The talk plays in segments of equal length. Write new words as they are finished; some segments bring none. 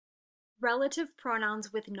Relative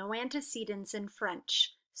pronouns with no antecedents in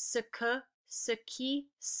French. Ce que, ce qui,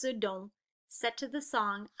 ce dont. Set to the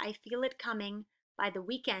song I Feel It Coming by The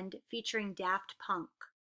Weeknd featuring Daft Punk.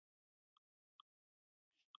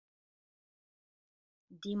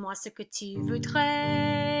 Dis-moi ce que tu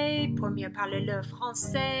voudrais pour mieux parler le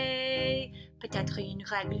français. Peut-être une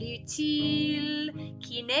règle utile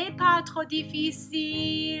qui n'est pas trop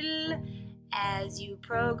difficile. As you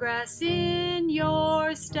progress in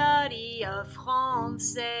your study of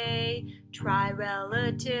français, try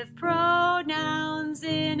relative pronouns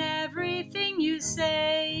in everything you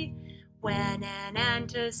say. When an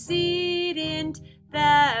antecedent,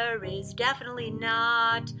 there is definitely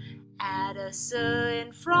not. Add a se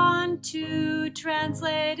in front to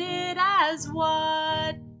translate it as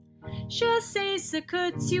what? Je sais ce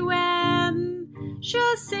que tu aimes,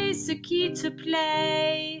 je sais ce qui te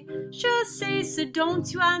plaît, je sais ce dont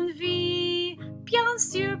tu as envie, bien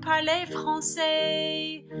sûr parler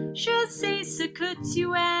français. Je sais ce que tu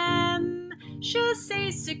aimes, je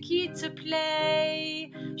sais ce qui te plaît,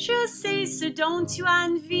 je sais ce dont tu as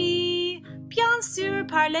envie, bien sûr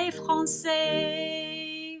parler français.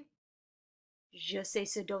 Je sais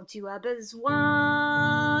ce dont tu as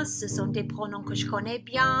besoin, ce sont des pronoms que je connais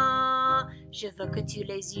bien, je veux que tu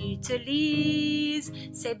les utilises,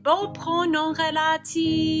 ces beaux pronoms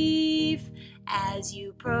relatifs. As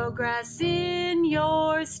you progress in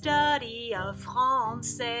your study of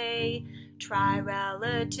français, try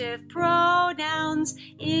relative pronouns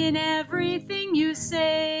in everything you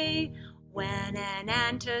say. When an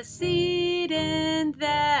antecedent,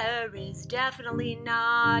 there is definitely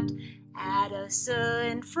not. Add a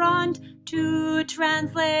se in front to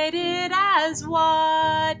translate it as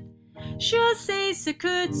what? Je sais ce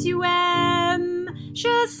que tu aimes,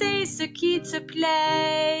 je sais ce qui te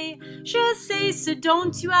plaît, je sais ce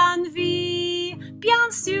dont tu as envie,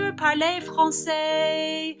 bien sûr parler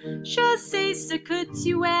français. Je sais ce que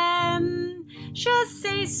tu aimes, je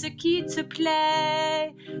sais ce qui te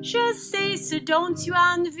plaît, je sais ce dont tu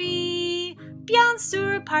as envie, bien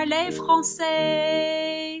sûr parler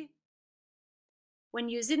français. When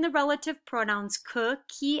using the relative pronouns que,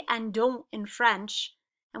 qui, and dont in French,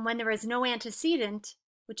 and when there is no antecedent,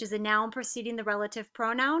 which is a noun preceding the relative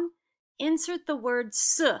pronoun, insert the word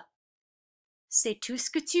ce. C'est tout ce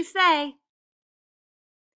que tu fais.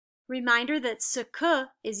 Reminder that ce que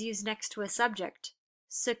is used next to a subject,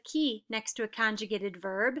 ce qui next to a conjugated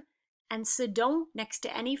verb, and ce dont next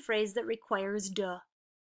to any phrase that requires de.